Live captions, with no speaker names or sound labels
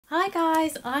Hi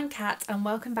guys, I'm Kat and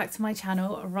welcome back to my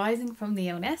channel, Rising from the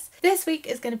Illness. This week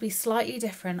is going to be slightly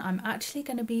different. I'm actually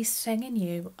going to be singing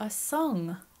you a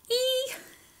song.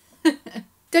 Eee!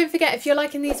 Don't forget, if you're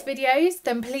liking these videos,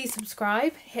 then please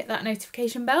subscribe, hit that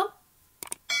notification bell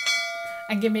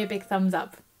and give me a big thumbs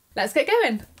up. Let's get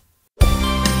going.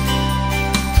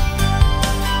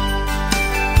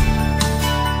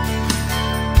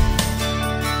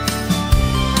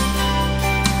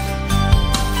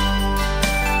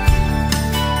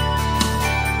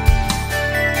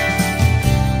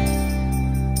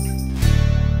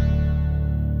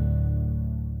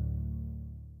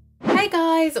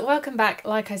 Welcome back.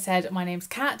 Like I said, my name's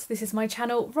Kat. This is my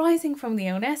channel, Rising from the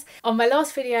Illness. On my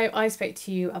last video, I spoke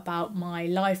to you about my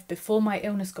life before my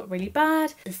illness got really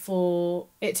bad, before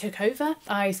it took over.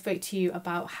 I spoke to you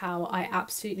about how I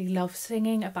absolutely love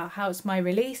singing, about how it's my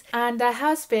release, and there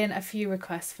has been a few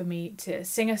requests for me to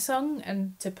sing a song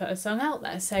and to put a song out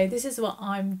there. So this is what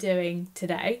I'm doing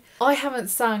today. I haven't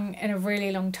sung in a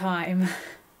really long time.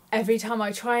 Every time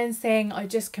I try and sing, I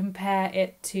just compare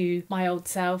it to my old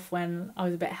self when I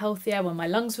was a bit healthier, when my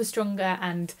lungs were stronger,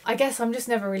 and I guess I'm just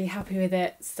never really happy with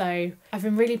it. So I've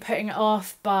been really putting it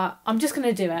off, but I'm just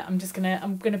gonna do it. I'm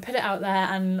gonna put it out there,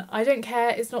 and I don't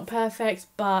care, it's not perfect,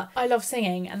 but I love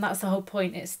singing, and that's the whole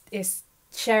point. It's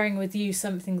sharing with you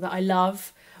something that I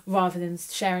love rather than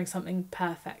sharing something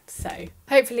perfect. So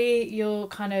hopefully you'll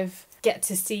kind of get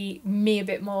to see me a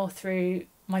bit more through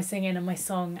my singing and my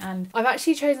song. And I've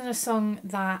actually chosen a song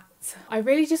that I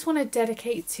really just want to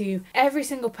dedicate to every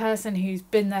single person who's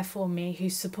been there for me,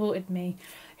 who's supported me,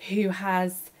 who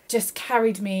has just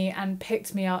carried me and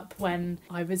picked me up when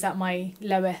I was at my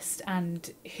lowest,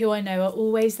 and who I know are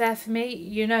always there for me.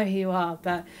 You know who you are,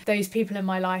 but those people in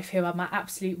my life who are my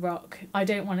absolute rock. I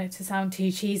don't want it to sound too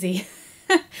cheesy.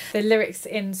 The lyrics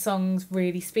in songs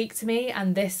really speak to me,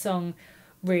 and this song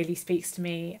really speaks to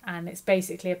me, and it's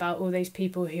basically about all those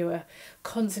people who are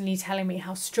constantly telling me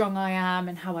how strong I am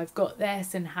and how I've got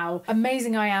this and how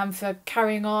amazing I am for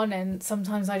carrying on, and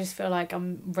sometimes I just feel like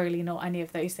I'm really not any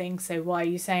of those things, so why are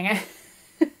you saying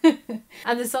it?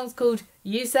 And the song's called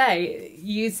You Say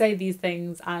these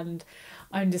things, and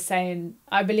I'm just saying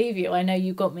I believe you, I know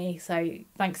you got me, so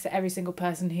thanks to every single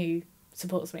person who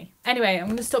supports me. Anyway, I'm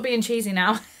gonna stop being cheesy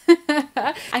now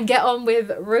and get on with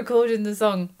recording the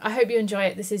song. I hope you enjoy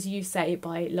it. This is You Say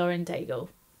by Lauren Daigle.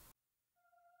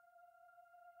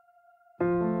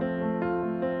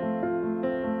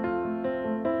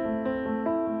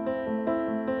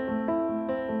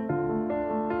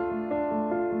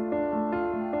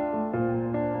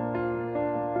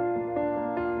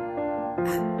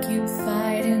 I keep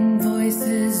fighting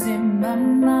voices in my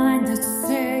mind that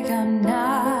say I'm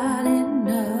not enough.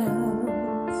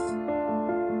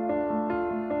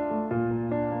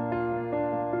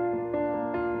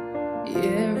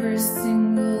 Every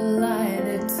single lie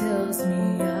that tells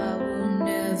me I will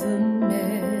never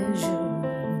measure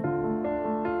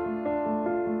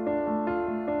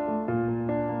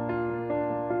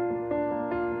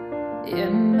up.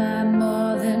 Am I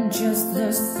more than just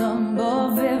the sum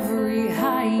of every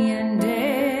high and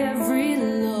every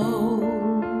low?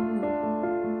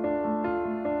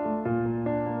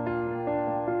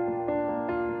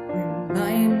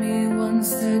 Remind me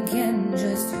once again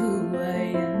just who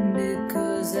I am,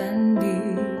 because I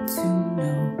need to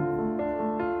know.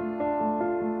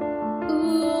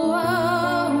 Ooh,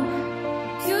 oh,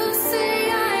 you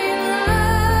say I am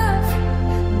love,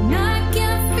 and I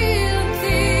can't feel a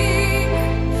thing.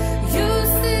 You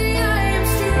say I am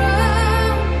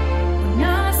strong, and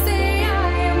I say I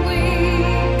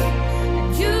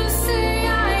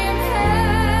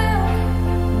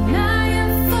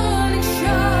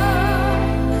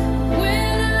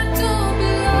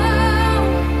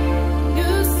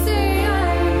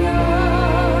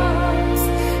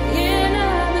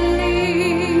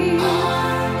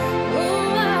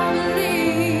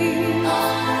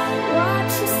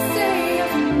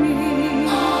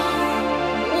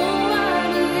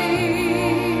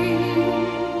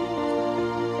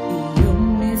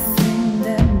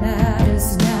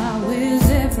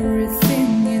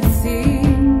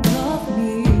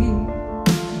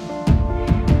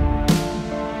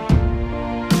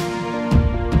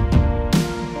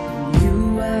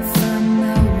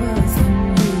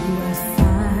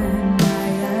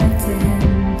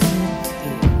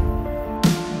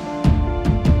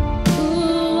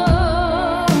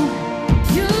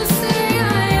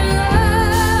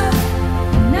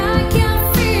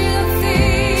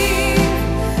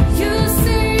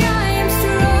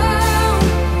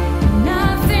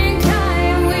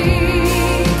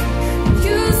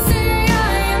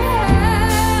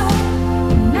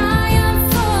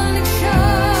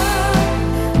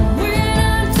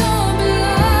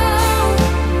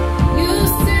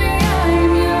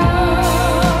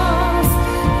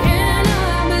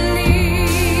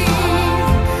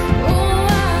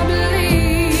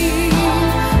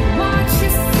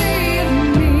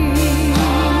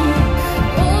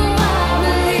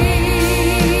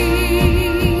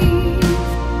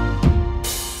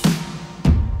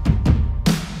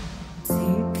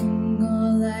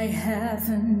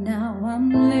I'm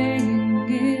laying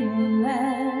it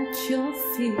at your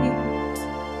feet. You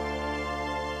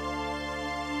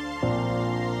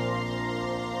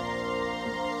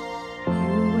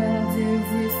have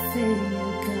everything, you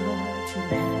got your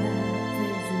hand.